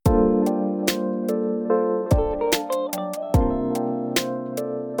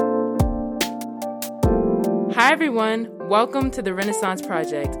Hi, everyone. Welcome to the Renaissance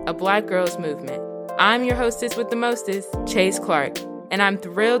Project, a Black girls movement. I'm your hostess with the mostest, Chase Clark, and I'm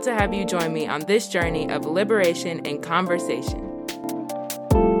thrilled to have you join me on this journey of liberation and conversation.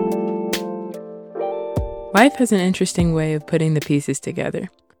 Life has an interesting way of putting the pieces together.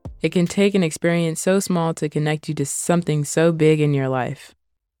 It can take an experience so small to connect you to something so big in your life.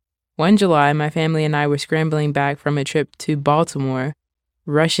 One July, my family and I were scrambling back from a trip to Baltimore,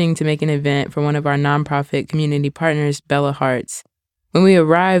 rushing to make an event for one of our nonprofit community partners, Bella Hearts. When we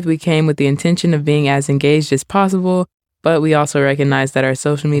arrived, we came with the intention of being as engaged as possible, but we also recognized that our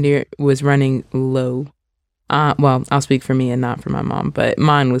social media was running low. Well, I'll speak for me and not for my mom, but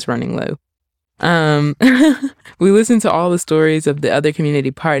mine was running low. We listened to all the stories of the other community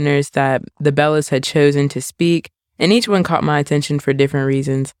partners that the Bellas had chosen to speak, and each one caught my attention for different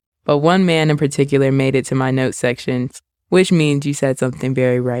reasons, but one man in particular made it to my notes sections, which means you said something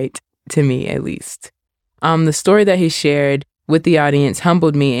very right, to me at least. The story that he shared with the audience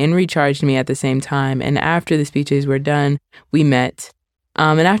humbled me and recharged me at the same time, and after the speeches were done, we met.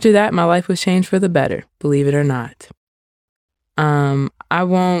 And after that, my life was changed for the better, believe it or not. I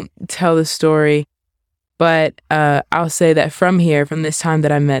won't tell the story, but I'll say that from this time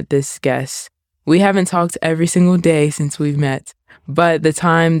that I met this guest, we haven't talked every single day since we've met. But the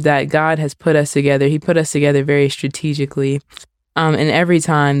time that God has put us together, he put us together very strategically. And every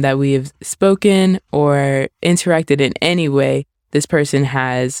time that we have spoken or interacted in any way, this person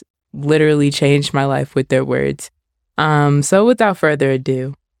has literally changed my life with their words. So without further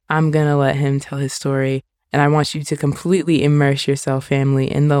ado, I'm going to let him tell his story. And I want you to completely immerse yourself, family,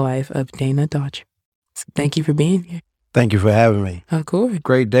 in the life of Dana Daughtry. So thank you for being here. Thank you for having me. Of course.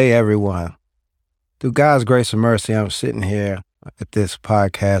 Great day, everyone. Through God's grace and mercy, I'm sitting here at this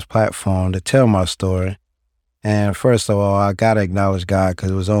podcast platform to tell my story. And first of all, I got to acknowledge God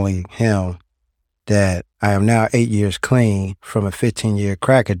because it was only him that I am now 8 years clean from a 15-year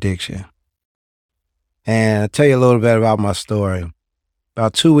crack addiction. And I'll tell you a little bit about my story.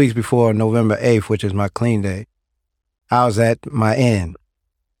 About 2 weeks before November 8th, which is my clean day, I was at my end.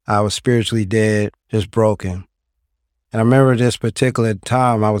 I was spiritually dead, just broken. And I remember this particular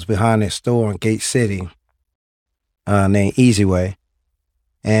time I was behind this store in Gate City, named Easy Way.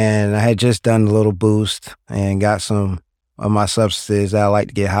 And I had just done a little boost and got some of my substances that I like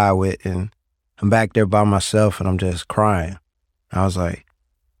to get high with. And I'm back there by myself and I'm just crying. I was like,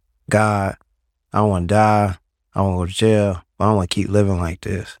 God, I don't want to die. I don't want to go to jail. I don't want to keep living like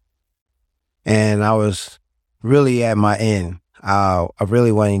this. And I was really at my end. I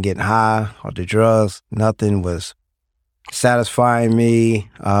really wasn't getting high or the drugs. Nothing was satisfying me.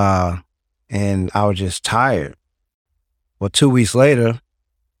 And I was just tired. Well, 2 weeks later,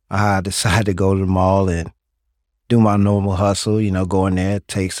 I decided to go to the mall and do my normal hustle, go in there,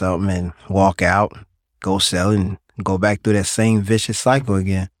 take something and walk out, go sell and go back through that same vicious cycle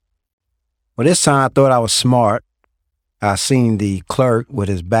again. Well, this time I thought I was smart. I seen the clerk with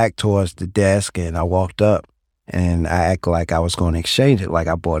his back towards the desk and I walked up and I acted like I was going to exchange it, like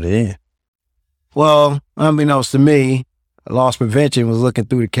I bought it in. Well, unbeknownst to me, Loss Prevention was looking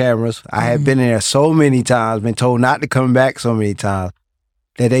through the cameras. I had been in there so many times, been told not to come back so many times,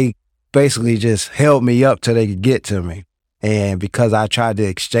 that they basically just held me up till they could get to me. And because I tried to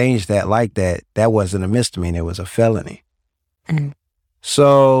exchange that like that, that wasn't a misdemeanor, it was a felony.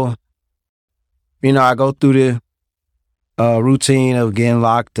 So, I go through the routine of getting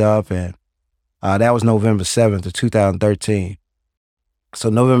locked up, and that was November 7th of 2013. So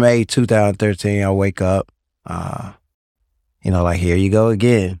November 8th, 2013, I wake up, here you go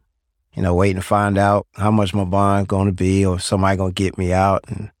again, waiting to find out how much my bond's going to be or somebody going to get me out.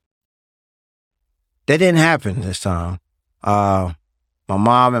 And that didn't happen this time. My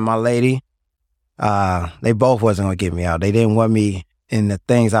mom and my lady, they both wasn't going to get me out. They didn't want me in the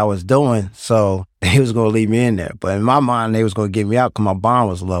things I was doing, so they was going to leave me in there. But in my mind, they was going to get me out because my bond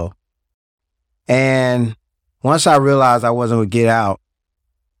was low. And once I realized I wasn't going to get out,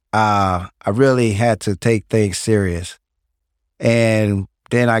 I really had to take things serious. And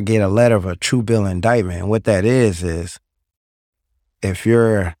then I get a letter of a true bill indictment. And what that is if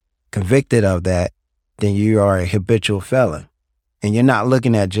you're convicted of that, then you are a habitual felon. And you're not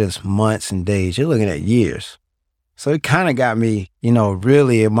looking at just months and days, you're looking at years. So it kind of got me,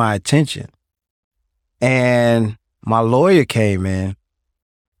 really at my attention. And my lawyer came in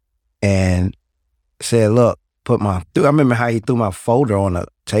and said, look, I remember how he threw my folder on the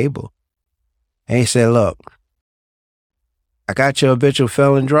table. And he said, look, I got your habitual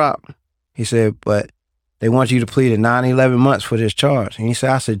felon drop. He said, but they want you to plead to 9-11 months for this charge. And he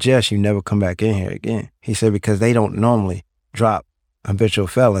said, I suggest you never come back in here again. He said, because they don't normally drop habitual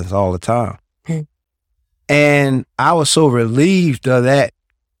felons all the time. And I was so relieved of that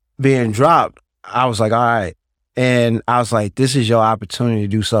being dropped. I was like, all right. And I was like, this is your opportunity to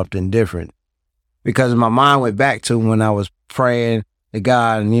do something different. Because my mind went back to when I was praying to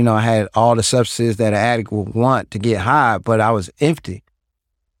God and, I had all the substances that an addict would want to get high, but I was empty.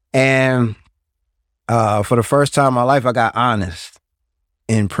 And for the first time in my life, I got honest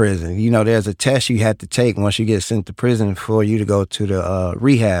in prison. There's a test you have to take once you get sent to prison for you to go to the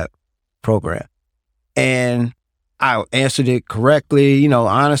rehab program. And I answered it correctly,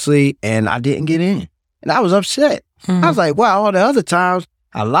 honestly, and I didn't get in. And I was upset. I was like, wow, all the other times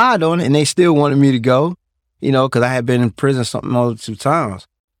I lied on it and they still wanted me to go, because I had been in prison something over 2 times.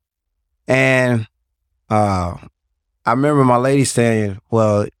 And I remember my lady saying,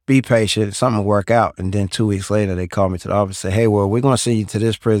 well, be patient, something will work out. And then 2 weeks later, they called me to the office and said, hey, well, we're going to send you to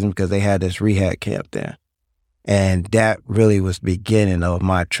this prison because they had this rehab camp there. And that really was the beginning of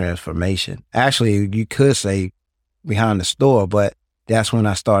my transformation. Actually, you could say behind the store, but that's when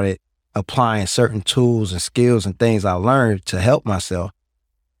I started applying certain tools and skills and things I learned to help myself.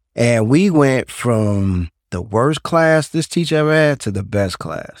 And we went from the worst class this teacher ever had to the best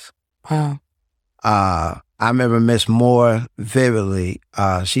class. Wow. I remember Miss Moore vividly.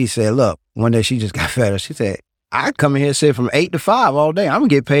 She said, look, one day she just got fed up. She said, I come in here and sit from 8 to 5 all day. I'm going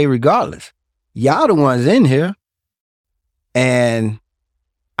to get paid regardless. Y'all the ones in here. And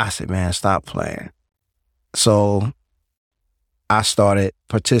I said, man, stop playing. So I started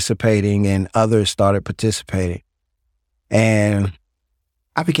participating and others started participating. And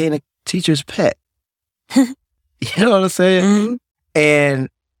I became a teacher's pet. You know what I'm saying? Mm-hmm. And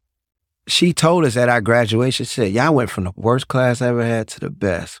she told us at our graduation, she said, y'all went from the worst class I ever had to the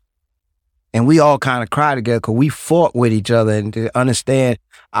best. And we all kind of cried together because we fought with each other and to understand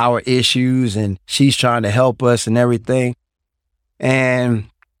our issues, and she's trying to help us and everything. And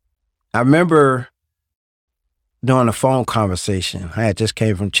I remember during a phone conversation, I had just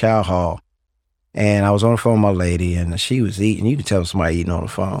came from Chow Hall, and I was on the phone with my lady, and she was eating. You can tell somebody eating on the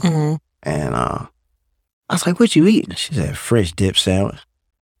phone. Mm-hmm. And I was like, what you eating? She said, French dip sandwich.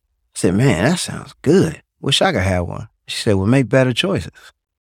 I said, man, that sounds good. Wish I could have one. She said, well, make better choices.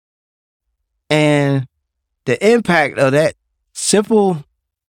 And the impact of that simple,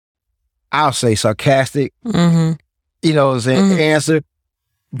 I'll say sarcastic, Mm-hmm. Answer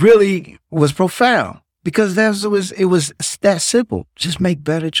really was profound because it was that simple. Just make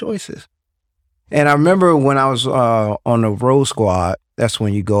better choices. And I remember when I was on the road squad, that's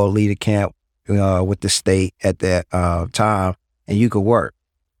when you go lead a camp with the state at that time, and you could work.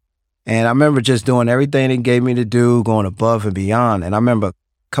 And I remember just doing everything they gave me to do, going above and beyond. And I remember a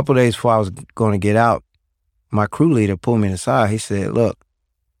couple of days before I was going to get out, my crew leader pulled me aside. He said, look,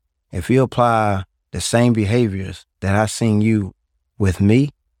 if you apply the same behaviors that I seen you with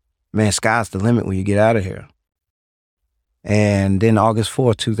me, man, sky's the limit when you get out of here. And then August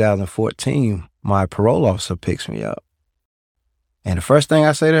 4th, 2014, my parole officer picks me up. And the first thing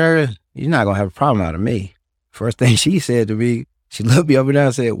I say to her is, you're not going to have a problem out of me. First thing she said to me, she looked me up and down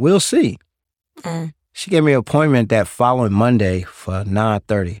and said, we'll see. Mm. She gave me an appointment that following Monday for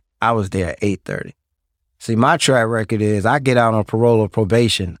 9:30. I was there at 8:30. See, my track record is I get out on parole or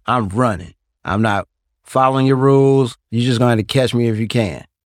probation, I'm running. I'm not following your rules. You're just going to catch me if you can.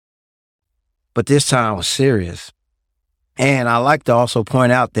 But this time I was serious. And I like to also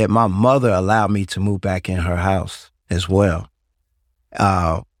point out that my mother allowed me to move back in her house as well.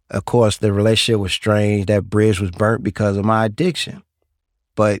 Of course, the relationship was strained. That bridge was burnt because of my addiction.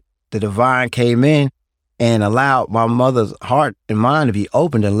 But the divine came in and allowed my mother's heart and mind to be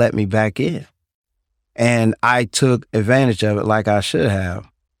open and let me back in. And I took advantage of it like I should have.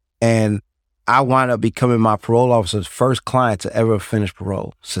 And I wound up becoming my parole officer's first client to ever finish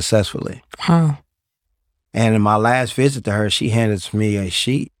parole successfully. Wow. And in my last visit to her, she handed me a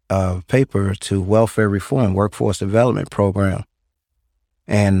sheet of paper to Welfare Reform Workforce Development Program.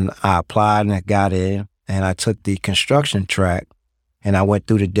 And I applied and I got in, and I took the construction track, and I went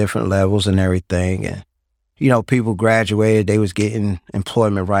through the different levels and everything. And, people graduated, they was getting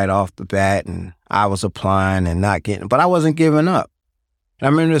employment right off the bat, and I was applying and not getting, but I wasn't giving up. And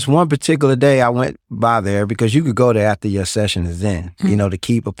I remember this one particular day I went by there because you could go there after your session is in, to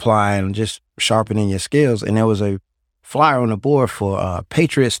keep applying and just sharpening your skills. And there was a flyer on the board for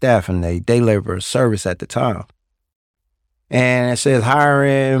Patriot Staffing, a day labor service at the time. And it says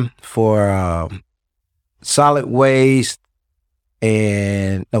hiring for solid waste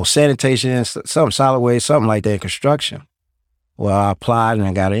and sanitation, something solid waste, something like that, construction. Well, I applied and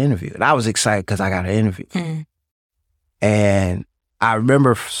I got an interview. And I was excited because I got an interview. Mm. And I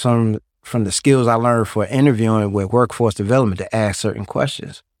remember from the skills I learned for interviewing with workforce development to ask certain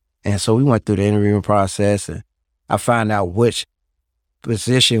questions. And so we went through the interviewing process, and I found out which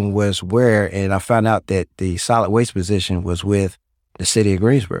position was where, and I found out that the solid waste position was with the city of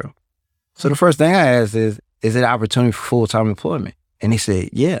Greensboro. So the first thing I asked is it an opportunity for full-time employment? And he said,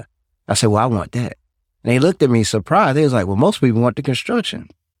 yeah. I said, well, I want that. And they looked at me surprised. They was like, well, most people want the construction.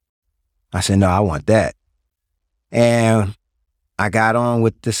 I said, no, I want that. And I got on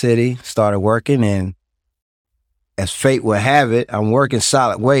with the city, started working, and as fate would have it, I'm working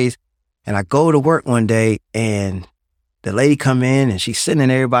solid waste, and I go to work one day, and the lady come in, and she's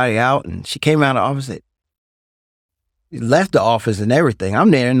sending everybody out, and she came out of the office, left the office and everything.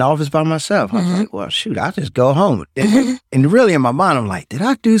 I'm there in the office by myself. I was like, well, shoot, I'll just go home. And really in my mind, I'm like, did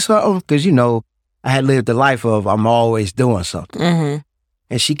I do something? Because, I had lived the life of I'm always doing something.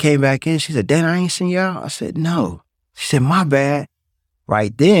 And she came back in. She said, Dan, I ain't seen you out. I said, no. She said, my bad.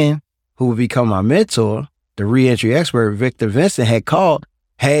 Right then, who would become my mentor, the reentry expert, Victor Vincent, had called,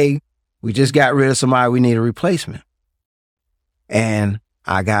 hey, we just got rid of somebody. We need a replacement. And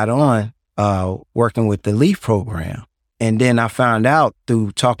I got on working with the LEAF program. And then I found out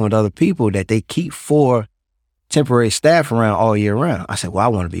through talking with other people that they keep 4 temporary staff around all year round. I said, well, I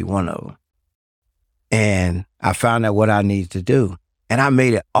want to be one of them. And I found out what I needed to do. And I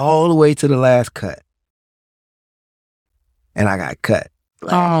made it all the way to the last cut. And I got cut.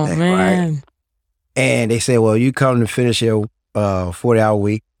 Oh, man. Right? And they said, well, you come to finish your 40-hour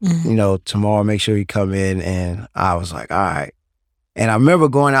week, tomorrow, make sure you come in. And I was like, all right. And I remember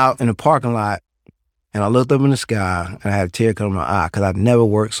going out in the parking lot, and I looked up in the sky, and I had a tear come in my eye because I'd never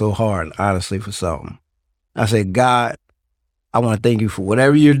worked so hard, honestly, for something. I said, God, I want to thank you for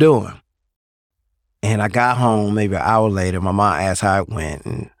whatever you're doing. And I got home maybe an hour later. My mom asked how it went,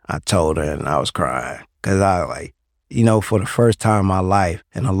 and I told her, and I was crying because I for the first time in my life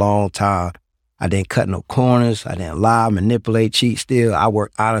in a long time, I didn't cut no corners. I didn't lie, manipulate, cheat, steal. I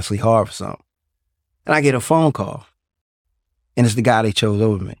worked honestly hard for something. And I get a phone call, and it's the guy they chose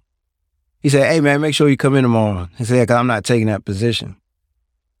over me. He said, hey, man, make sure you come in tomorrow. He said, because I'm not taking that position.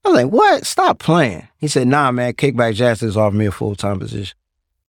 I was like, what? Stop playing. He said, nah, man, Kickback Justice offered me a full-time position.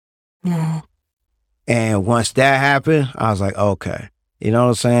 Mm. And once that happened, I was like, okay. You know what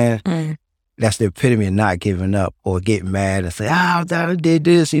I'm saying? Mm. That's the epitome of not giving up or getting mad and say, I did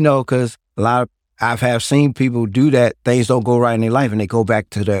this, because I've seen people do that. Things don't go right in their life and they go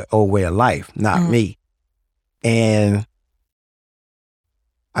back to their old way of life, not me. And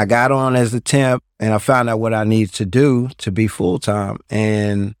I got on as a temp, and I found out what I needed to do to be full-time,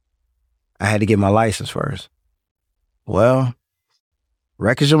 and I had to get my license first. Well,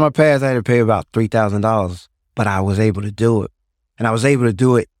 records on my past, I had to pay about $3,000, but I was able to do it. And I was able to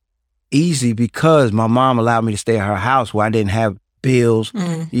do it easy because my mom allowed me to stay at her house where I didn't have bills,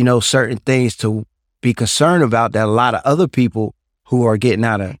 certain things to be concerned about that a lot of other people who are getting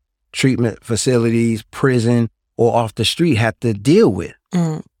out of treatment facilities, prison, or off the street have to deal with.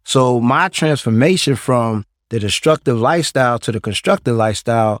 So my transformation from the destructive lifestyle to the constructive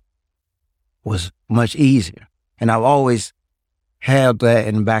lifestyle was much easier. And I've always had that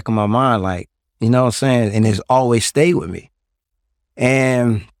in the back of my mind, like, you know what I'm saying? And it's always stayed with me.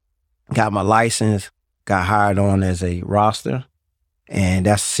 And got my license, got hired on as a roster, and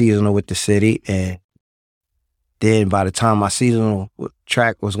that's seasonal with the city. And then by the time my seasonal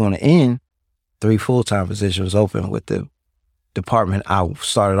track was going to end, 3 full-time positions was open with the department. I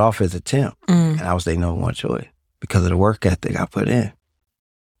started off as a temp, and I was their number one choice because of the work ethic I put in.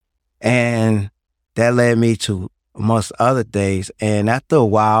 And that led me to, amongst other things, and after a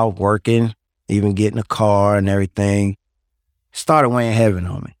while working, even getting a car and everything, started weighing heavy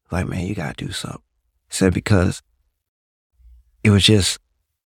on me. Like, man, you got to do something. I said, because it was just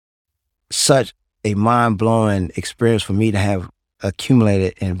such a mind-blowing experience for me to have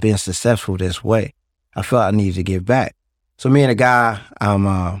accumulated and been successful this way. I felt I needed to give back. So me and a guy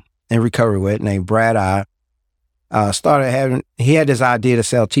I'm in recovery with named Brad he had this idea to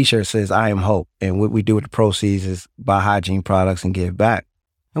sell t-shirts that says, I am hope. And what we do with the proceeds is buy hygiene products and give back.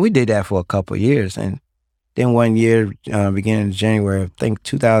 And we did that for a couple of years. And then one year, beginning of January, I think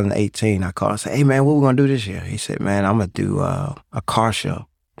 2018, I called and said, hey man, what we gonna do this year? He said, man, I'm gonna do a car show.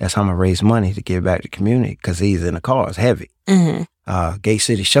 That's how I'm gonna raise money to give back to the community, because he's in the car, it's heavy. Gate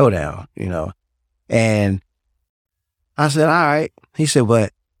City Showdown, And I said, all right. He said,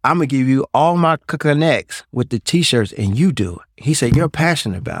 but I'm gonna give you all my connects with the t-shirts and you do it. He said, you're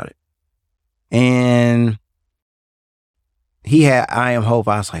passionate about it. And he had I Am Hope.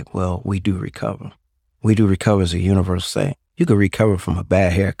 I was like, well, we do recover. We do recover as a universal thing. You can recover from a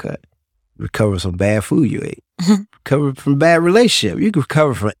bad haircut, recover from bad food you ate, recover from bad relationship. You can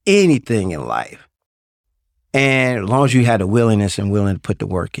recover from anything in life. And as long as you had the willingness and willing to put the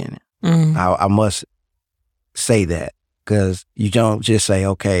work in it. I must say that, because you don't just say,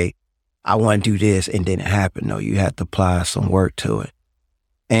 okay, I want to do this and then it happen. No, you have to apply some work to it.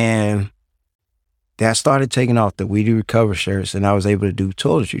 And that started taking off, the We Do Recover shirts, and I was able to do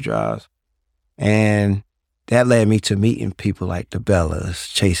toiletry drives. And that led me to meeting people like the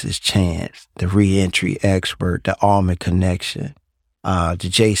Bellas, Chase's Chance, the Reentry Expert, the Almond Connection, the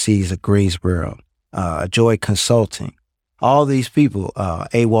JCs of Greensboro, Joy Consulting. All these people,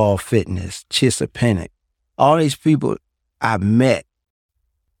 AWOL Fitness, Chisapenic, all these people I met,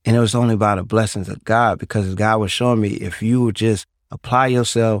 and it was only by the blessings of God, because God was showing me, if you would just apply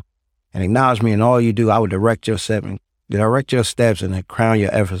yourself and acknowledge me in all you do, I would direct your steps and then crown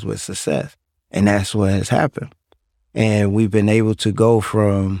your efforts with success. And that's what has happened. And we've been able to go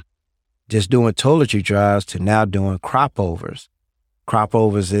from just doing toiletry drives to now doing crop overs. Crop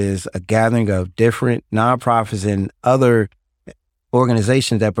overs is a gathering of different nonprofits and other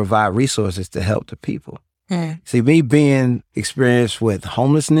organizations that provide resources to help the people. See, me being experienced with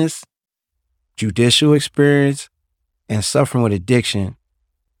homelessness, judicial experience, and suffering with addiction,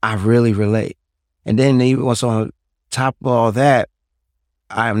 I really relate. And then even what's on top of all that,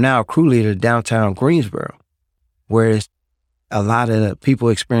 I am now a crew leader downtown Greensboro, where a lot of the people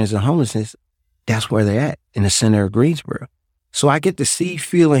experiencing homelessness, that's where they're at, in the center of Greensboro. So I get to see,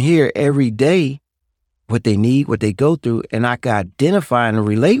 feel, and hear every day what they need, what they go through, and I can identify and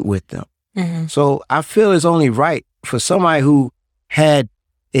relate with them. So I feel it's only right for somebody who had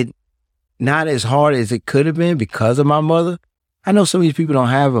it not as hard as it could have been because of my mother. I know some of these people don't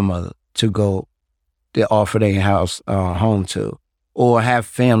have a mother to go to offer their house home to, or have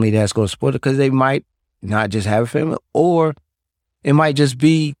family that's going to support it, because they might not just have a family, or it might just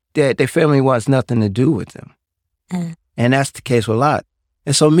be that their family wants nothing to do with them. And that's the case with a lot.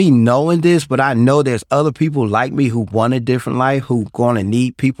 And so me knowing this, but I know there's other people like me who want a different life, who going to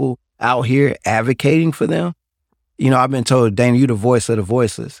need people out here advocating for them. You know, I've been told, Dana, you're the voice of the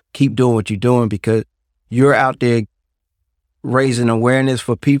voiceless. Keep doing what you're doing, because you're out there raising awareness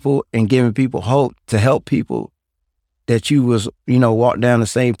for people and giving people hope to help people that you was, walk down the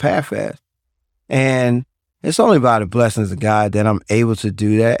same path as. And it's only by the blessings of God that I'm able to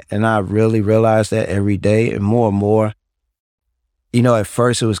do that. And I really realize that every day, and more. At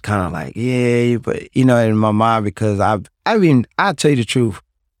first it was kind of like, yeah, but, in my mind, because I'll tell you the truth,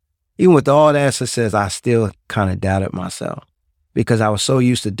 even with all that success, I still kind of doubted myself, because I was so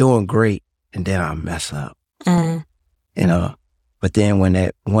used to doing great, and then I mess up, But then when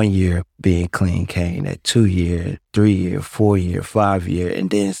that 1 year being clean came, that 2 year, 3 year, 4 year, 5 year, and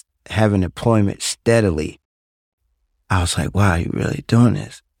then having employment steadily, I was like, wow, you really doing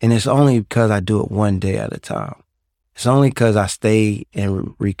this? And it's only because I do it one day at a time. It's only because I stay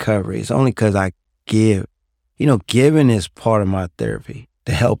in recovery. It's only because I give. Giving is part of my therapy,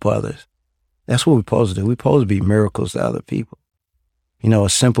 to help others. That's what we're supposed to do. We're supposed to be miracles to other people. A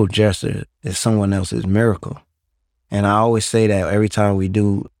simple gesture is someone else's miracle. And I always say that every time we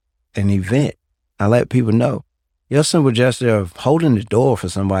do an event, I let people know, your simple gesture of holding the door for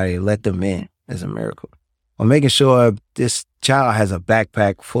somebody to let them in is a miracle. Or making sure this child has a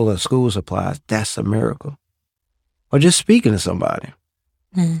backpack full of school supplies, that's a miracle. Or just speaking to somebody.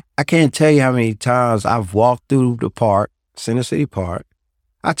 I can't tell you how many times I've walked through the park, Center City Park.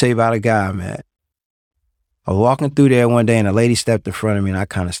 I'll tell you about a guy I met. I was walking through there one day, and a lady stepped in front of me, and I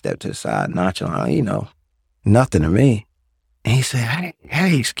kind of stepped to the side, nonchalant, nothing to me. And he said,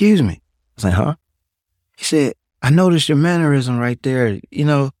 hey, excuse me. I was like, huh? He said, I noticed your mannerism right there.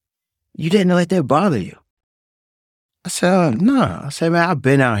 You didn't let that bother you. I said, no. I said, man, I've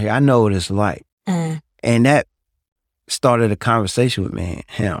been out here. I know what it's like. And that started a conversation with me and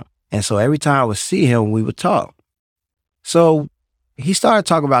him. And so every time I would see him, we would talk. So he started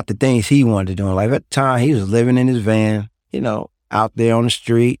talking about the things he wanted to do in life. At the time, he was living in his van, out there on the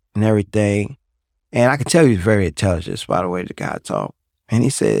street and everything. And I could tell he was very intelligent by the way the guy talked. And he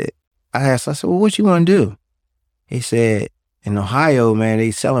said, I said, well, what you want to do? He said, in Ohio, man,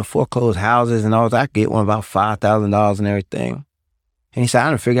 they selling foreclosed houses and all that. I could get one about $5,000 and everything. And he said, I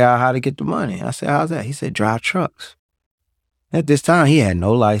didn't figure out how to get the money. I said, how's that? He said, drive trucks. At this time, he had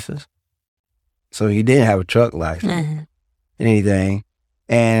no license. So he didn't have a truck license, anything.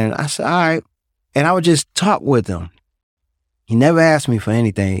 And I said, all right. And I would just talk with him. He never asked me for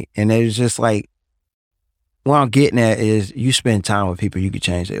anything. And it was just like, what I'm getting at is, you spend time with people, you can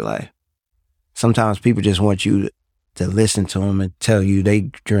change their life. Sometimes people just want you to listen to them and tell you their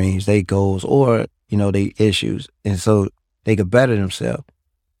dreams, their goals, or, their issues. And so they could better themselves.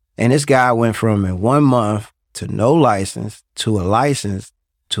 And this guy went from in 1 month to no license to a license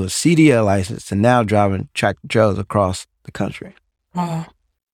to a CDL license to now driving tractor trailers across the country. Wow.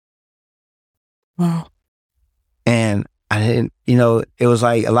 And I didn't, it was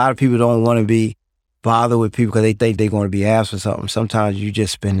like a lot of people don't want to be bothered with people because they think they're going to be asked for something. Sometimes you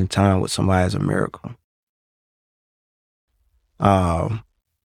just spending time with somebody is a miracle. I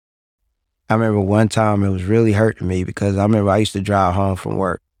remember one time it was really hurting me because I remember I used to drive home from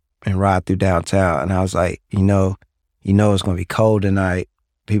work and ride through downtown. And I was like, it's going to be cold tonight.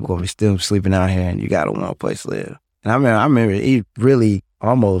 People going to be still sleeping out here and you got to want a place to live. And I remember it really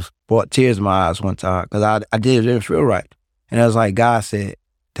almost brought tears in my eyes one time because I didn't feel right. And I was like, God said,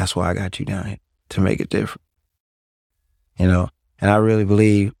 that's why I got you down here, to make it different. And I really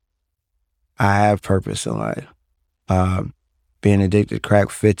believe I have purpose in life. Being addicted to crack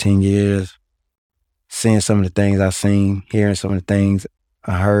for 15 years, seeing some of the things I've seen, hearing some of the things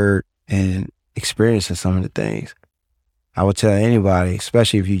I heard, and experiencing some of the things. I would tell anybody,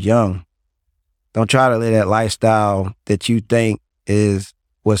 especially if you're young, don't try to live that lifestyle that you think is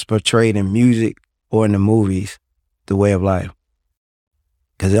what's portrayed in music or in the movies, the way of life.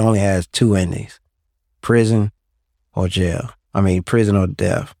 Because it only has two endings, prison or jail. Prison or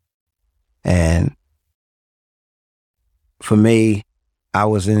death. And for me, I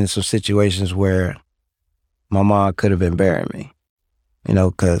was in some situations where my mom could have been burying me,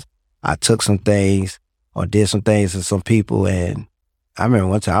 because I took some things or did some things to some people. And I remember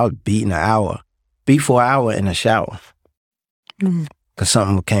one time I was beat for an hour in the shower because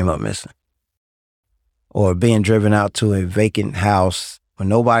something came up missing. Or being driven out to a vacant house when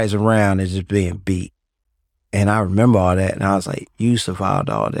nobody's around and just being beat. And I remember all that, and I was like, you survived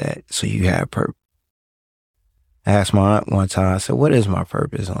all that, so you have purpose. I asked my aunt one time, I said, what is my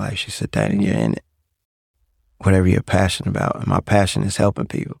purpose in life? She said, Daddy, you're in it. Whatever you're passionate about. And my passion is helping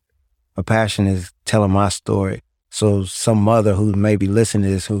people. My passion is telling my story. So some mother who may be listening to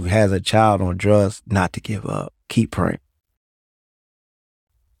this, who has a child on drugs, not to give up. Keep praying.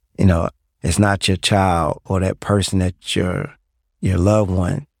 It's not your child or that person that your loved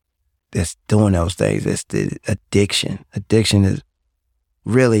one that's doing those things. It's the addiction. Addiction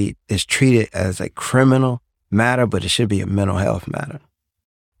is treated as a criminal matter, but it should be a mental health matter.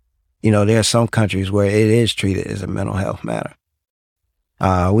 There are some countries where it is treated as a mental health matter.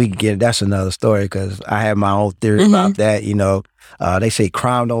 That's another story because I have my own theory about that. They say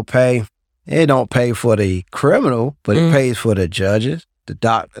crime don't pay. It don't pay for the criminal, but it pays for the judges, the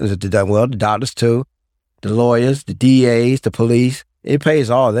doctors too, the lawyers, the DAs, the police. It pays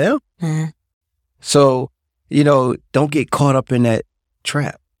all of them. So, don't get caught up in that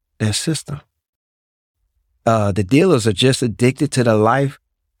trap, that system. The dealers are just addicted to the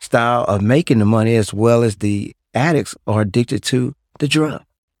lifestyle of making the money as well as the addicts are addicted to the drug.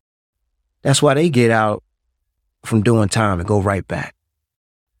 That's why they get out from doing time and go right back.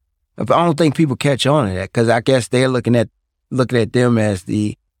 But I don't think people catch on to that because I guess they're looking at them as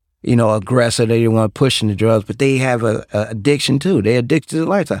the, aggressor. They the one pushing the drugs, but they have a addiction too. They're addicted to the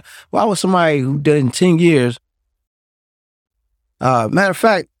lifestyle. Why would somebody who did it in 10 years, matter of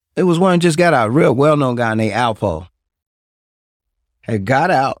fact, it was one who just got out, a real well-known guy named Alpo. Had got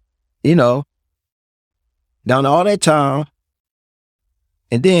out, done all that time,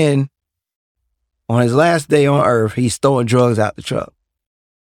 and then on his last day on earth, he's throwing drugs out the truck.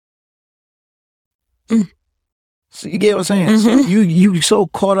 So you get what I'm saying? So you so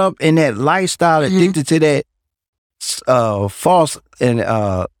caught up in that lifestyle, addicted to that false,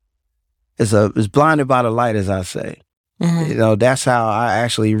 and is blinded by the light, as I say. That's how I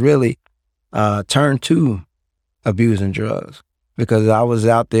actually really turned to abusing drugs, because I was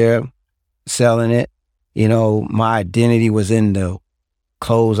out there selling it. My identity was in the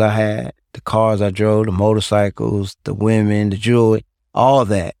clothes I had, the cars I drove, the motorcycles, the women, the jewelry, all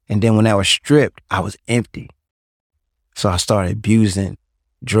that. And then when I was stripped, I was empty. So I started abusing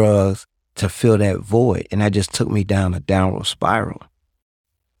drugs to fill that void. And that just took me down a downward spiral.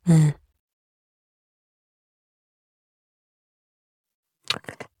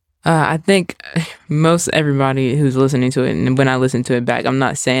 I think most everybody who's listening to it, and when I listen to it back, I'm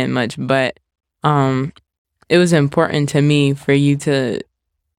not saying much, but it was important to me for you to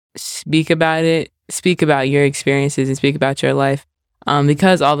speak about it, speak about your experiences, and speak about your life.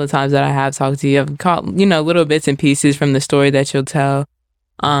 Because all the times that I have talked to you, I've caught, little bits and pieces from the story that you'll tell.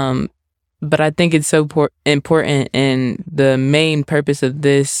 But I think it's so important, and the main purpose of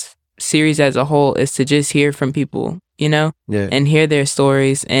this series as a whole is to just hear from people, and hear their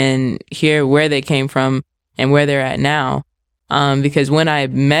stories and hear where they came from and where they're at now. Because when I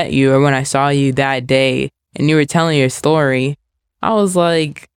met you, or when I saw you that day and you were telling your story, I was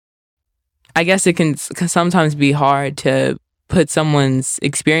like, I guess it can sometimes be hard to put someone's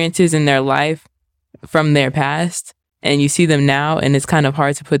experiences in their life from their past and you see them now, and it's kind of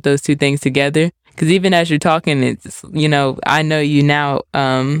hard to put those two things together. Because even as you're talking, it's, I know you now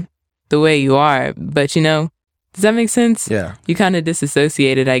the way you are, but does that make sense? Yeah. You kind of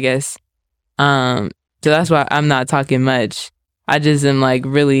disassociated, I guess. So that's why I'm not talking much. I just am like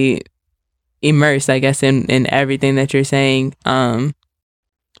really immersed, I guess, in everything that you're saying,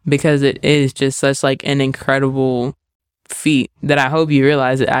 because it is just such like an incredible feat that I hope you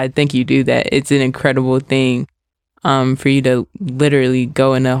realize it. I think you do that. It's an incredible thing for you to literally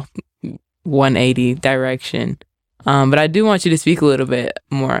go in a 180 direction. But I do want you to speak a little bit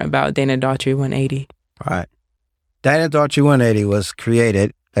more about daughtry 180. Right. daughtry 180 was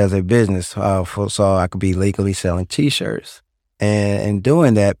created as a business so I could be legally selling T-shirts. And in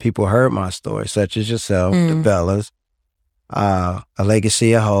doing that, people heard my story, such as yourself, the Bellas, A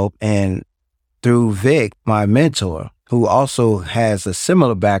Legacy of Hope, and through Vic, my mentor, who also has a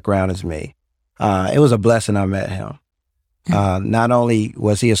similar background as me. It was a blessing I met him. Not only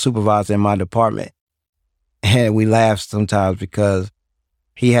was he a supervisor in my department, and we laugh sometimes because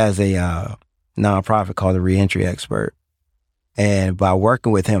he has a nonprofit called the Reentry Expert. And by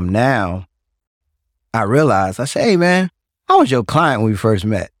working with him now, I realized, I said, hey man, I was your client when we first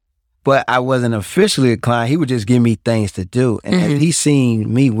met, but I wasn't officially a client. He would just give me things to do. And if he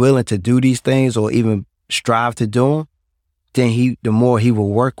seen me willing to do these things or even strive to do them, then the more he will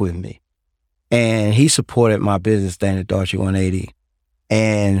work with me. And he supported my business, daughtry 180.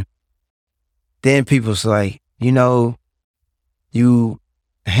 And then people's like, you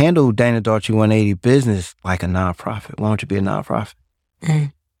handle daughtry 180 business like a nonprofit. Why don't you be a nonprofit?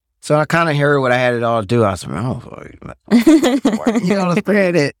 So I kind of heard what I had it all do. I was like,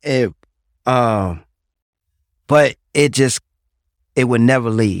 but it would never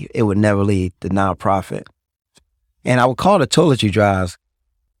leave. It would never leave the nonprofit. And I would call the toiletry drives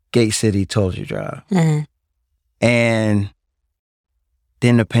Gate City Toiletry Drive. And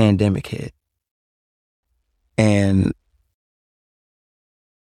then the pandemic hit. And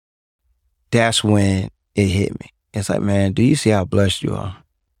that's when it hit me. It's like, man, do you see how blessed you are?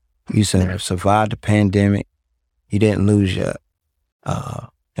 You survived the pandemic. You didn't lose your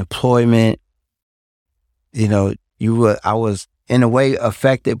employment. I was in a way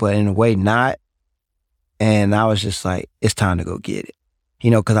affected, but in a way not. And I was just like, it's time to go get it.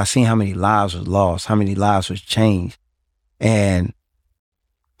 Because I seen how many lives was lost, how many lives was changed. And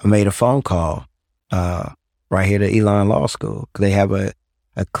I made a phone call right here to Elon Law School. They have a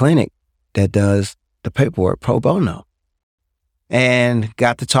clinic that does the paperwork pro bono. And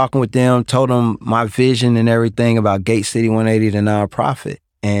got to talking with them, told them my vision and everything about Gate City 180, the nonprofit.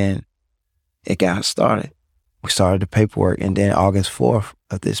 And it got started. We started the paperwork. And then August 4th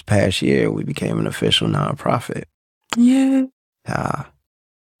of this past year, we became an official nonprofit. Yeah.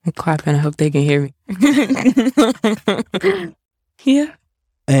 I'm clapping. I hope they can hear me. Yeah.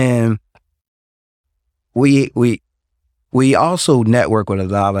 And we also network with a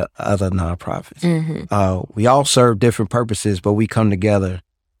lot of other nonprofits. We all serve different purposes, but we come together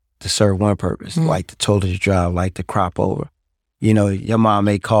to serve one purpose, like the toiletry drive, like the crop over. Your mom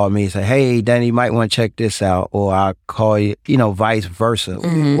may call me and say, hey, Danny, you might want to check this out. Or I'll call you, vice versa.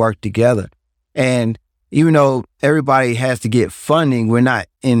 We work together. And even though everybody has to get funding, we're not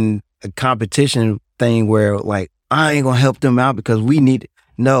in a competition thing where like, I ain't going to help them out because we need it.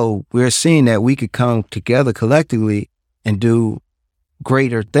 No, we're seeing that we could come together collectively and do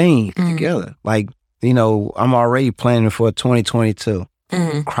greater things together. Like, I'm already planning for 2022.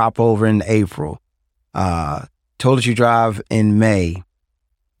 Crop over in April. Toiletry drive in May.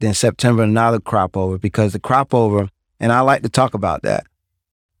 Then September, another crop over, because the crop over, and I like to talk about that.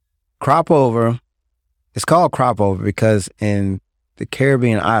 Crop over, it's called crop over because in the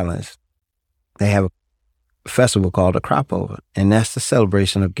Caribbean islands, they have a festival called the crop over, and that's the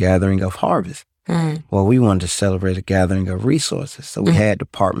celebration of gathering of harvest. Well, we wanted to celebrate a gathering of resources. So we had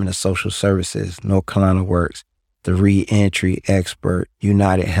Department of Social Services, North Carolina Works, the Reentry Expert,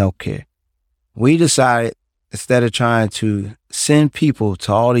 United Healthcare. We decided, instead of trying to send people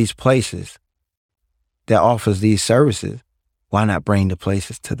to all these places that offers these services, why not bring the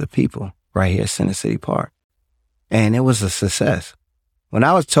places to the people right here at Center City Park? And it was a success. When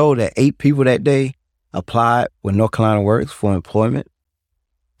I was told that 8 people that day applied with North Carolina Works for employment,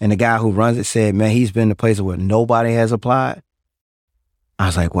 and the guy who runs it said, man, he's been to places where nobody has applied, I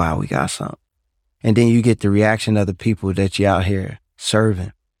was like, wow, we got something. And then you get the reaction of the people that you're out here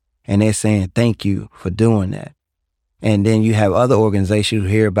serving, and they're saying, thank you for doing that. And then you have other organizations who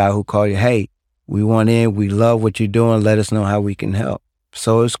hear about who call you, hey, we want in, we love what you're doing, let us know how we can help.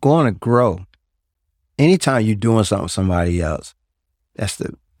 So it's going to grow. anytime you're doing something for somebody else, that's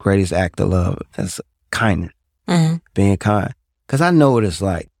the greatest act of love. That's kindness, being kind. Because I know what it's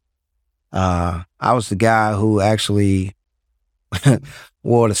like. I was the guy who actually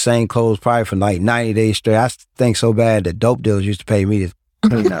wore the same clothes probably for like 90 days straight. I think so bad that dope dealers used to pay me to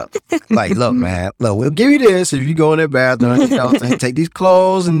clean up. Like, look, man, we'll give you this if you go in the bathroom, take these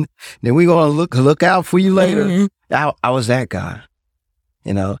clothes, and then we're going to look out for you later. I was that guy,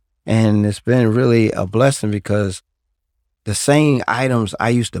 and it's been really a blessing because the same items I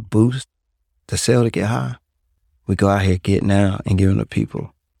used to boost to sell to get high, we go out here, get now, and give them to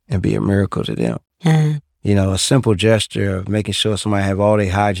people and be a miracle to them. A simple gesture of making sure somebody have all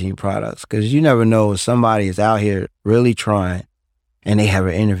their hygiene products. Because you never know if somebody is out here really trying and they have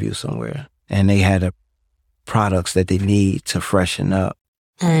an interview somewhere and they had the products that they need to freshen up.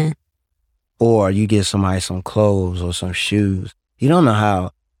 Or you give somebody some clothes or some shoes. You don't know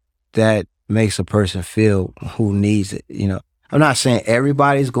how that makes a person feel who needs it. I'm not saying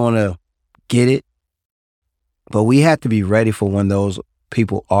everybody's going to get it, but we have to be ready for when those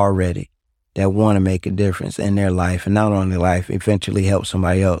people are ready, that want to make a difference in their life, and not only life, eventually help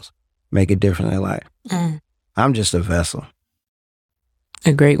somebody else make a difference in their life. I'm just a vessel.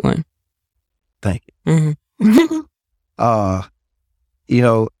 A great one. Thank you. I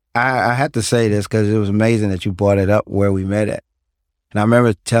had to say this because it was amazing that you brought it up where we met at. And I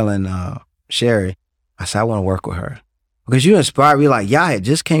remember telling Sherry, I said, I want to work with her. Because you inspired me, like, y'all had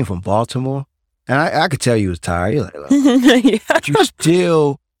just came from Baltimore. And I could tell you was tired. You're like, look, but you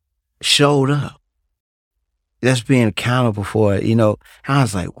still showed up. That's being accountable for it, And I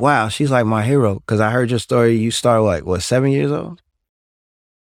was like, wow, she's like my hero. Because I heard your story. You started 7 years old?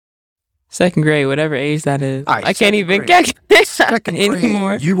 Second grade, whatever age that is. Right, I can't even get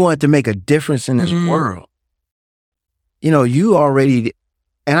anymore. You wanted to make a difference in this world. You already,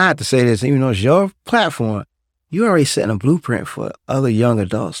 and I have to say this, even though it's your platform, you already setting a blueprint for other young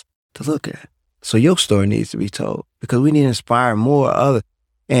adults to look at. So your story needs to be told because we need to inspire more other.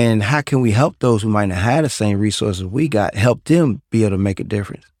 And how can we help those who might not have the same resources we got, help them be able to make a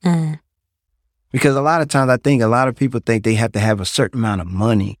difference? Because a lot of times I think a lot of people think they have to have a certain amount of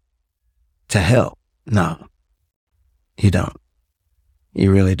money to help. No, you don't.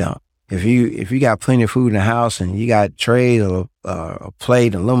 You really don't. If you got plenty of food in the house and you got trays or a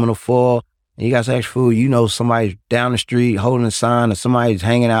plate, aluminum foil, and you got some extra food, somebody's down the street holding a sign or somebody's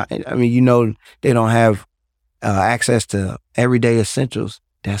hanging out. I mean, they don't have access to everyday essentials.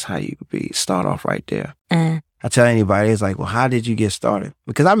 That's how you start off right there. I tell anybody, it's like, well, how did you get started?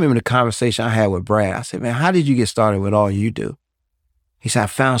 Because I remember the conversation I had with Brad. I said, man, how did you get started with all you do? He said, I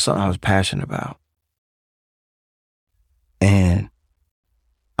found something I was passionate about. And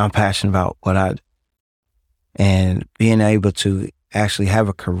I'm passionate about what I do. And being able to actually have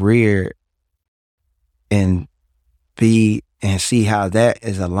a career and see how that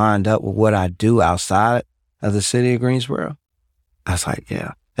is aligned up with what I do outside of the city of Greensboro, I was like,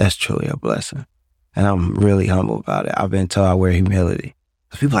 yeah, that's truly a blessing. And I'm really humble about it. I've been told I wear humility.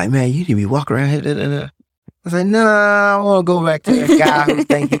 People are like, man, you need to be walking around here. Da, da, da. I was like, no, I want to go back to that guy who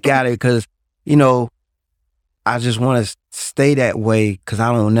think he got it because, I just want to stay that way because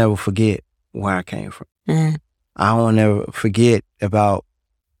I don't never forget where I came from. I won't never forget about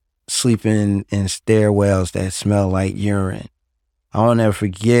sleeping in stairwells that smell like urine. I won't never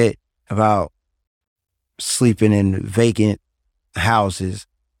forget about sleeping in vacant houses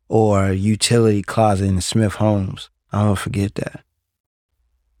or utility closet in Smith Homes. I won't forget that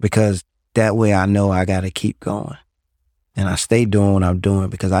because that way I know I got to keep going. And I stay doing what I'm doing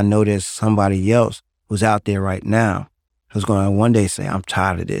because I know there's somebody else who's out there right now who's going to one day say, I'm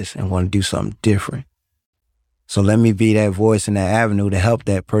tired of this and want to do something different. So let me be that voice in that avenue to help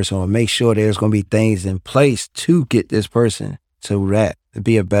that person or make sure there's going to be things in place to get this person to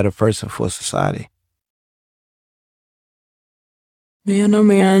be a better person for society.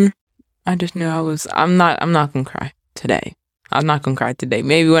 Man. I just knew I'm not going to cry today. I'm not going to cry today.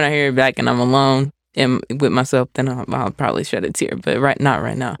 Maybe when I hear it back and I'm alone and with myself, then I'll probably shed a tear, but not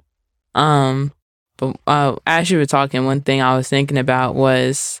right now. But as you were talking, one thing I was thinking about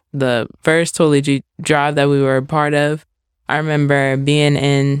was the first Totally G drive that we were a part of. I remember being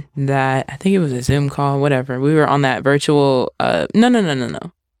in that, I think it was a Zoom call, whatever. We were on that virtual,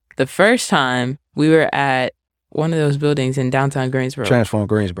 no. The first time we were at one of those buildings in downtown Greensboro. Transform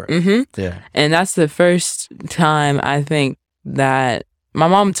Greensboro. Yeah. And that's the first time I think that my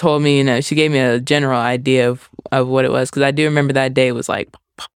mom told me, she gave me a general idea of what it was. Because I do remember that day was like,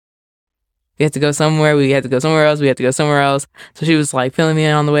 we had to go somewhere, we had to go somewhere else, we had to go somewhere else. So she was like filling me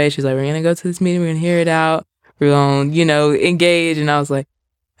in on the way. She's like, we're going to go to this meeting, we're going to hear it out. We're going to, engage. And I was like,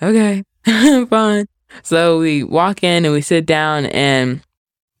 okay, fine. So we walk in and we sit down, and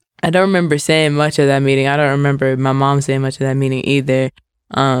I don't remember saying much of that meeting. I don't remember my mom saying much of that meeting either.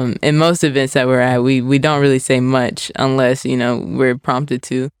 In most events that we're at, we don't really say much unless, we're prompted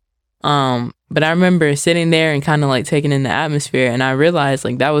to. But I remember sitting there and kind of like taking in the atmosphere, and I realized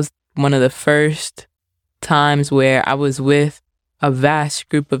like that was one of the first times where I was with a vast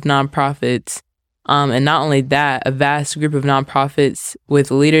group of nonprofits. And not only that, a vast group of nonprofits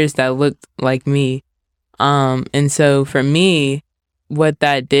with leaders that looked like me. And so for me, what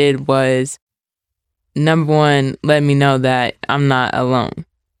that did was, number one, let me know that I'm not alone.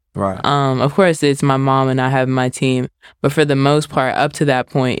 Right. Of course, it's my mom and I have my team, but for the most part, up to that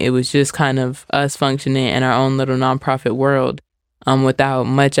point, it was just kind of us functioning in our own little nonprofit world, without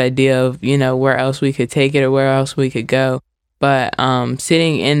much idea of, where else we could take it or where else we could go. But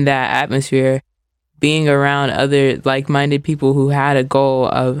sitting in that atmosphere, being around other like-minded people who had a goal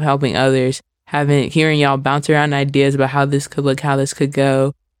of helping others, hearing y'all bounce around ideas about how this could look, how this could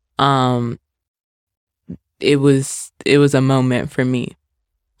go, it was a moment for me.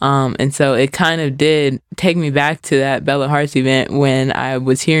 And so it kind of did take me back to that Bella Hearts event when I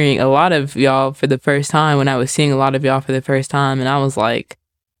was hearing a lot of y'all for the first time, when I was seeing a lot of y'all for the first time, and I was like,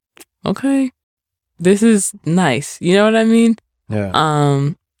 okay, this is nice. You know what I mean?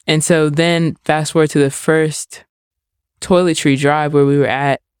 Yeah. And so then fast forward to the first toiletry drive where we were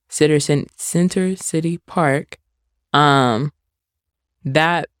at Center City Park.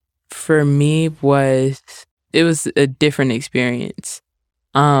 That for me was a different experience.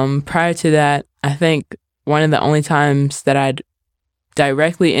 Prior to that, I think one of the only times that I'd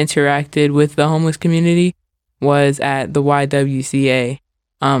directly interacted with the homeless community was at the YWCA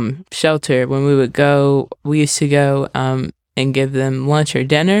shelter. When we used to go and give them lunch or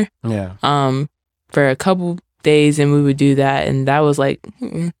dinner. Yeah. For a couple days, and we would do that, and that was like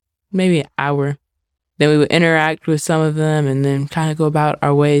maybe an hour. Then we would interact with some of them and then kind of go about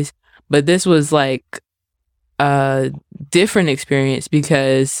our ways. But this was like a different experience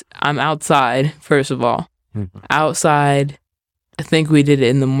because I'm outside, first of all. Mm-hmm. Outside, I think we did it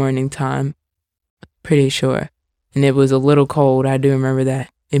in the morning time, pretty sure. And it was a little cold. I do remember that.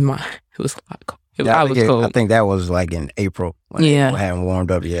 It was a lot cold. I was cold. I think that was like in April when we hadn't warmed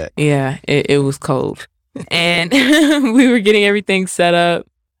up yet. Yeah, it was cold. And we were getting everything set up,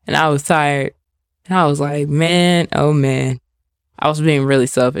 and I was tired. And I was like, man, oh man. I was being really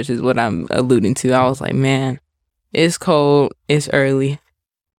selfish is what I'm alluding to. I was like, man, it's cold. It's early.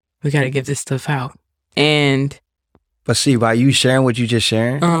 We got to get this stuff out. But see, by you sharing what you just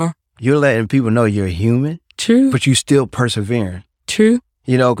sharing, you're letting people know you're human. True. But you still persevering. True.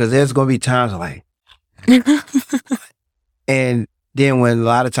 Because there's going to be times like, and then when a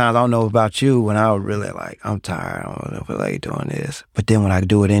lot of times, I don't know about you, when I was really like, I'm tired, I don't feel like doing this. But then when I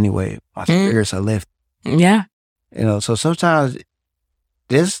do it anyway, my spirits are lifted. Yeah. So sometimes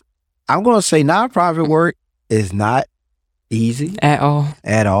I'm going to say nonprofit work is not easy. At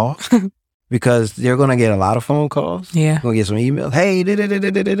all. Because they're going to get a lot of phone calls. Yeah. Going to get some emails. Hey,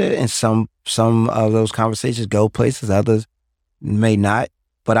 and some of those conversations go places, others may not.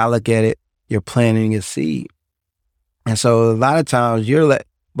 But I look at it, you're planting a seed. And so a lot of times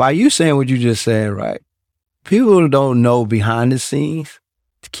by you saying what you just said, right? People don't know behind the scenes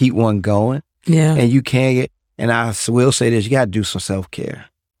to keep one going. Yeah. And you can't get, and I will say this, you got to do some self-care.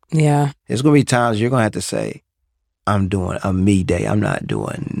 Yeah. There's going to be times you're going to have to say, I'm doing a me day. I'm not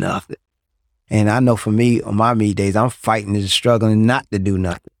doing nothing. And I know for me, on my me days, I'm fighting and struggling not to do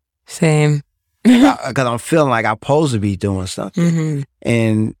nothing. Same. Because I'm feeling like I'm supposed to be doing something. Mm-hmm.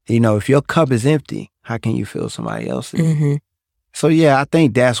 And, if your cup is empty, how can you fill somebody else's? Mm-hmm. So, yeah, I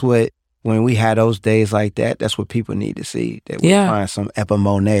think that's what, when we had those days like that, that's what people need to see. That we find some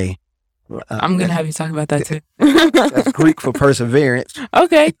epimone. I'm going to have you talk about that too. That's Greek for perseverance.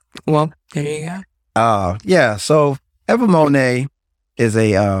 Okay. Well, there you go. Yeah, so epimone is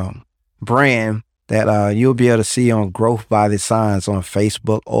a brand that you'll be able to see on Growth by the Signs on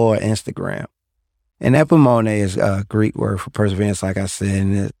Facebook or Instagram. And epimone is a Greek word for perseverance, like I said.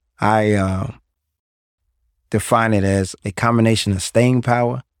 And I define it as a combination of staying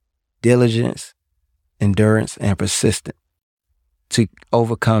power, diligence, endurance, and persistence to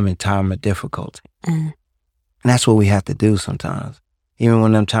overcome in time of difficulty. And that's what we have to do sometimes. Even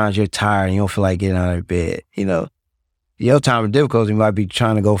when them times you're tired and you don't feel like getting out of bed, your time of difficulty might be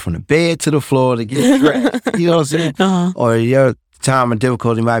trying to go from the bed to the floor to get dressed. You know what I'm saying? Uh-huh. Or your time of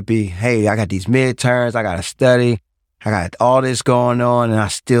difficulty might be, hey, I got these midterms, I got to study, I got all this going on, and I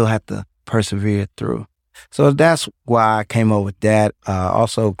still have to persevere through. So that's why I came up with that.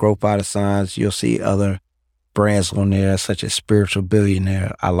 Also, Growth by the Signs, you'll see other brands on there such as spiritual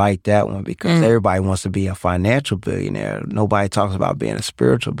billionaire. I like that one because everybody wants to be a financial billionaire. Nobody talks about being a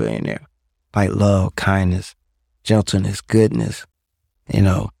spiritual billionaire. Like love, kindness, gentleness, goodness,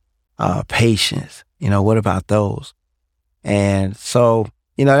 patience. What about those? And so,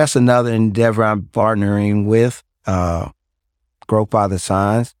 that's another endeavor I'm partnering with, Growth by the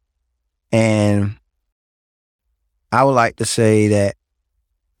Signs. And I would like to say that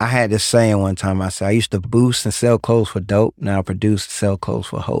I had this saying one time. I said, I used to boost and sell clothes for dope. Now I produce and sell clothes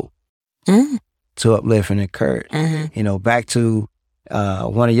for hope. To uplift and encourage. Back to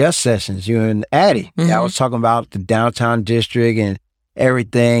one of your sessions, you and Addie. I was talking about the downtown district and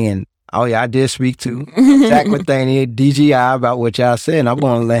everything. And I did speak to Zach Matheny, DGI, about what y'all said. And I'm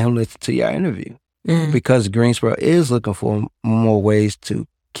going to let him listen to your interview. Because Greensboro is looking for more ways to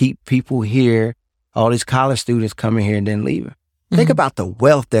keep people here, all these college students coming here and then leaving. Think about the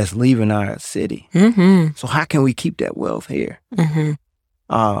wealth that's leaving our city. So how can we keep that wealth here?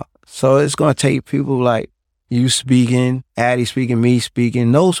 So it's going to take people like you speaking, Addie speaking, me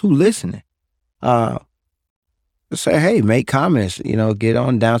speaking, those who listening. Say, hey, make comments, get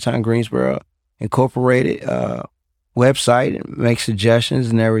on Downtown Greensboro Incorporated website and make suggestions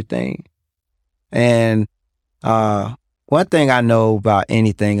and everything. And one thing I know about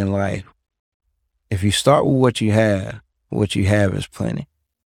anything in life, if you start with what you have is plenty.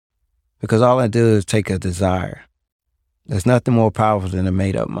 Because all I do is take a desire. There's nothing more powerful than a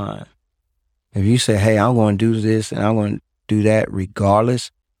made up mind. If you say, hey, I'm going to do this and I'm going to do that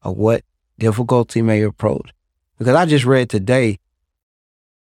regardless of what difficulty may approach. Because I just read today,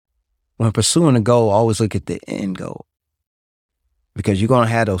 when pursuing a goal, always look at the end goal. Because you're going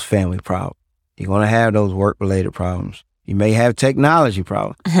to have those family problems. You're going to have those work-related problems. You may have technology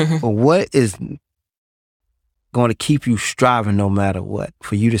problems. But what is going to keep you striving no matter what?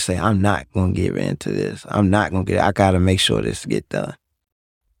 For you to say, I'm not going to give into this. I got to make sure this get done.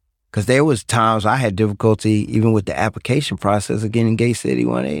 Because there was times I had difficulty even with the application process of getting Gate City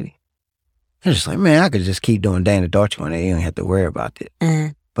 180. I was just like, man, I could just keep doing daughtry 180. You don't have to worry about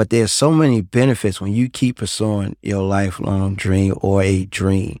it. But there's so many benefits when you keep pursuing your lifelong dream or a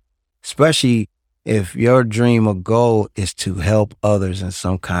dream. Especially if your dream or goal is to help others in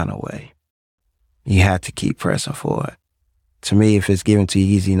some kind of way. You have to keep pressing for it. To me, if it's given to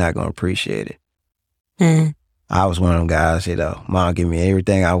you easy, you're not going to appreciate it. I was one of them guys, mom give me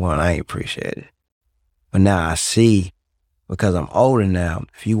everything I want, I ain't appreciate it. But now I see, because I'm older now,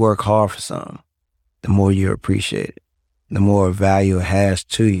 if you work hard for something, the more you appreciate it, the more value it has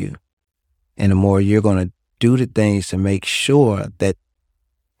to you, and the more you're going to do the things to make sure that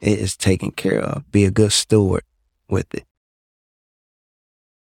it is taken care of. Be a good steward with it.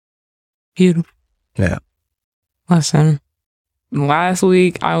 Beautiful. Yeah. Listen, last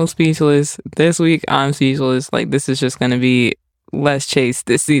week I was speechless. This week I'm speechless. Like, this is just going to be less chase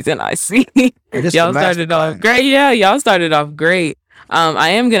this season, I see. Y'all started off great. Yeah, y'all started off great. I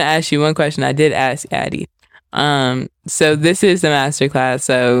am going to ask you one question I did ask Addie. So this is the masterclass.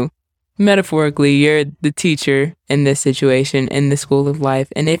 So metaphorically, you're the teacher in this situation, in the school of life.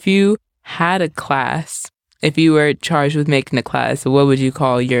 And if you had a class, if you were charged with making a class, what would you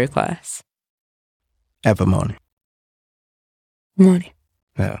call your class? Epimony. Money.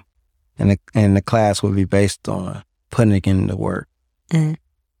 Yeah. And the class would be based on putting it in the work. A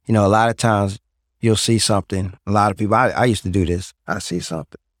lot of times you'll see something. A lot of people, I used to do this. I see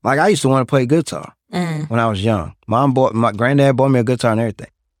something. Like, I used to want to play guitar when I was young. My granddad bought me a guitar and everything.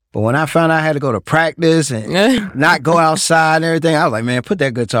 But when I found out I had to go to practice and not go outside and everything, I was like, man, put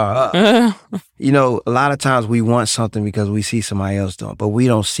that guitar up. A lot of times we want something because we see somebody else doing it, but we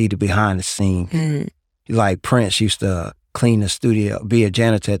don't see the behind the scenes. Like Prince used to clean the studio, be a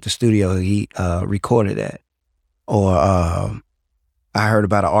janitor at the studio he recorded at. Or I heard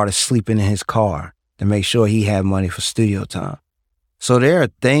about an artist sleeping in his car to make sure he had money for studio time. So there are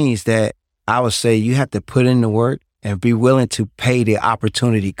things that I would say you have to put in the work and be willing to pay the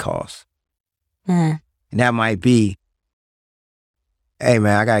opportunity cost. And that might be, hey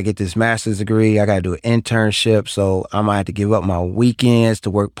man, I got to get this master's degree. I got to do an internship. So I might have to give up my weekends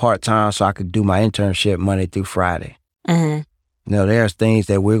to work part-time so I could do my internship Monday through Friday. There's things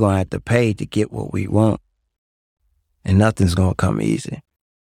that we're going to have to pay to get what we want. And nothing's going to come easy.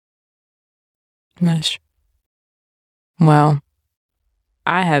 Gosh. Well,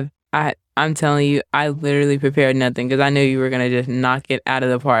 I'm telling you, I literally prepared nothing because I knew you were going to just knock it out of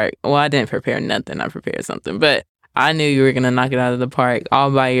the park. Well, I didn't prepare nothing. I prepared something, but I knew you were going to knock it out of the park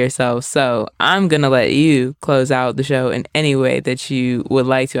all by yourself. So I'm going to let you close out the show in any way that you would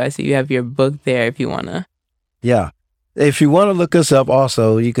like to. I see you have your book there if you want to. Yeah. If you want to look us up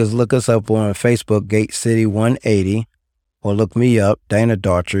also, you can look us up on Facebook, Gate City 180, or look me up, Dana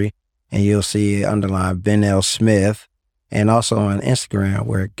Daughtry, and you'll see underline Ben L. Smith. And also on Instagram,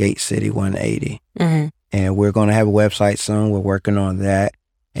 we're Gate City 180. Mm-hmm. And we're going to have a website soon. We're working on that.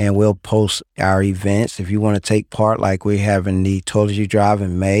 And we'll post our events. If you want to take part, like we're having the Toiletry Drive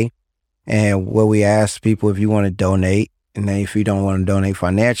in May, and where we ask people if you want to donate. And then if you don't want to donate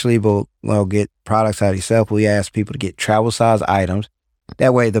financially, but we'll get products out yourself, we ask people to get travel size items.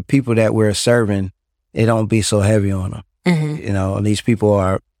 That way, the people that we're serving, it don't be so heavy on them. Mm-hmm. You know, these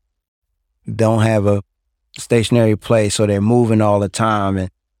people don't have a stationary place, so they're moving all the time, and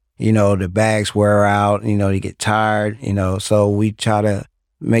you know the bags wear out, you know they get tired, you know, so we try to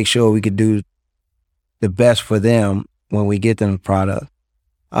make sure we could do the best for them when we get them the product.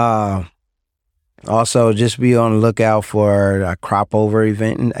 Also just be on the lookout for a crop over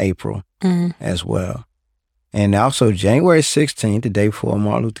event in April as well. And also January 16th, the day before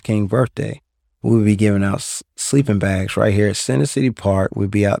Martin Luther King birthday, we'll be giving out sleeping bags right here at Center City Park. We'll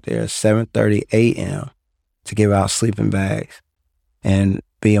be out there at 7:30 a.m. to give out sleeping bags and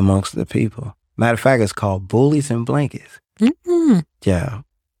be amongst the people. Matter of fact, it's called Bullies and Blankets. Mm-hmm. Yeah.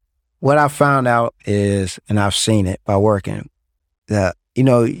 What I found out is, and I've seen it by working, that, you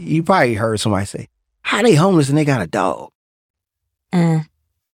know, you probably heard somebody say, how they homeless and they got a dog? Mm.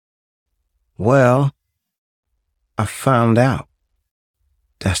 Well, I found out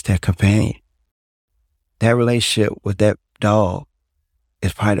that's their companion. That relationship with that dog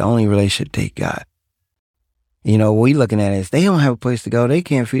is probably the only relationship they got. You know, we looking at it as they don't have a place to go. They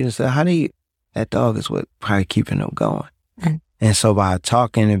can't feed themselves. That dog is what probably keeping them going. Mm. And so by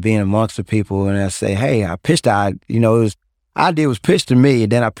talking and being amongst the people, and I say, hey, I pitched the idea was pitched to me,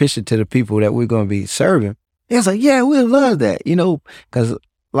 and then I pitched it to the people that we're going to be serving. It was like, yeah, we love that, you know, because a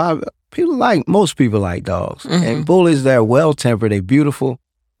lot of people most people like dogs. Mm-hmm. And bullies, they're well-tempered, they're beautiful,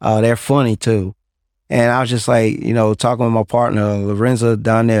 they're funny too. And I was just like, you know, talking with my partner, Lorenzo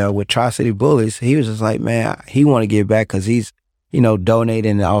Donnell with Tri-City Bullies, he was just like, man, he want to give back because he's, you know,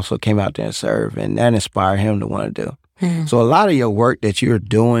 donated and also came out there and served. And that inspired him to want to do. Mm-hmm. So a lot of your work that you're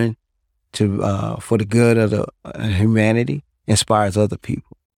doing for the good of the humanity inspires other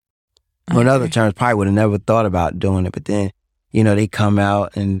people. Okay. In other terms, probably would have never thought about doing it, but then, you know, they come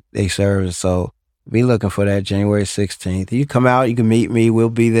out and they serve. So be looking for that January 16th. You come out, you can meet me, we'll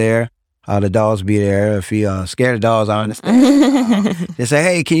be there. The dogs be there. If you're scared of dogs, I understand. They say,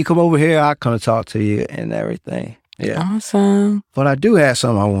 hey, can you come over here? I'll come talk to you and everything. Yeah. Awesome. But I do have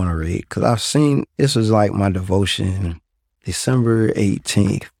something I want to read because I've seen, this was like my devotion, December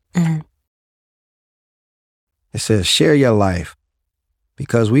 18th. Mm-hmm. It says, share your life.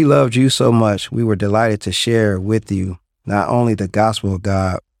 Because we loved you so much, we were delighted to share with you not only the gospel of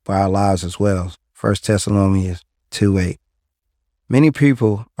God, but our lives as well. 1 Thessalonians 2:8. Many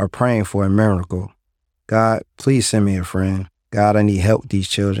people are praying for a miracle. God, please send me a friend. God, I need help with these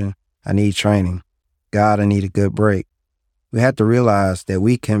children. I need training. God, I need a good break. We have to realize that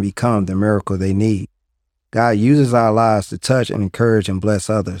we can become the miracle they need. God uses our lives to touch and encourage and bless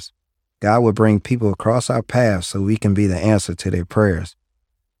others. God will bring people across our path so we can be the answer to their prayers.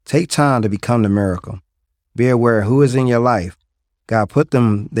 Take time to become the miracle. Be aware of who is in your life. God put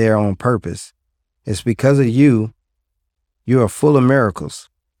them there on purpose. It's because of you. You are full of miracles.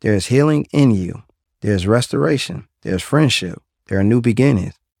 There is healing in you. There is restoration. There's friendship. There are new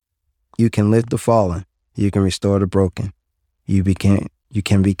beginnings. You can lift the fallen. You can restore the broken. You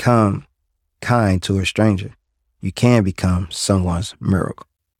can become kind to a stranger. You can become someone's miracle.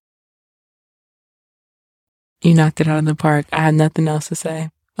 You knocked it out of the park. I had nothing else to say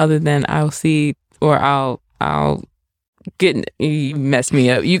other than I'll get, you messed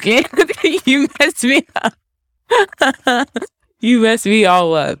me up. You can't, you messed me up. You messed me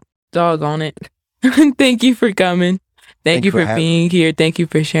all up. Doggone it. Thank you for coming. Thank you for being here. Thank you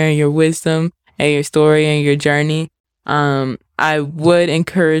for sharing your wisdom and your story and your journey. I would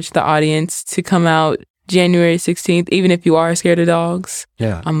encourage the audience to come out January 16th, even if you are scared of dogs.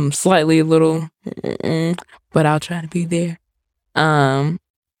 Yeah. I'm slightly a little, but I'll try to be there.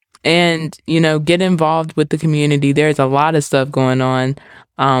 And, you know, get involved with the community. There's a lot of stuff going on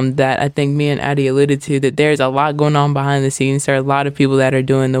that I think me and Addie alluded to, that there's a lot going on behind the scenes. There are a lot of people that are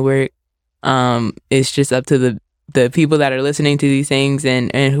doing the work. It's just up to the people that are listening to these things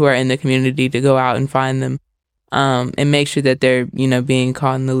and who are in the community to go out and find them and make sure that they're, you know, being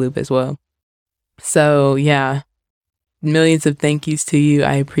caught in the loop as well. So, yeah, millions of thank yous to you.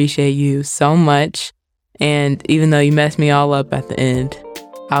 I appreciate you so much. And even though you messed me all up at the end,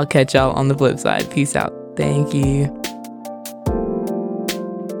 I'll catch y'all on the flip side. Peace out. Thank you.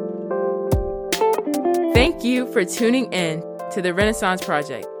 Thank you for tuning in to the Renaissance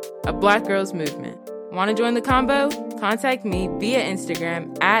Project, a Black girls movement. Want to join the combo? Contact me via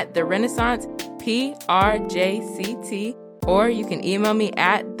Instagram at the Renaissance PRJCT, or you can email me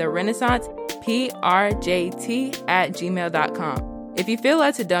at therenaissanceprjt@gmail.com. If you feel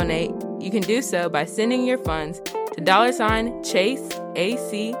led to donate, you can do so by sending your funds to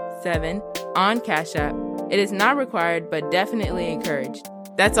 $ChaseAC7 on Cash App. It is not required, but definitely encouraged.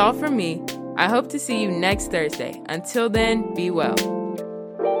 That's all from me. I hope to see you next Thursday. Until then, be well.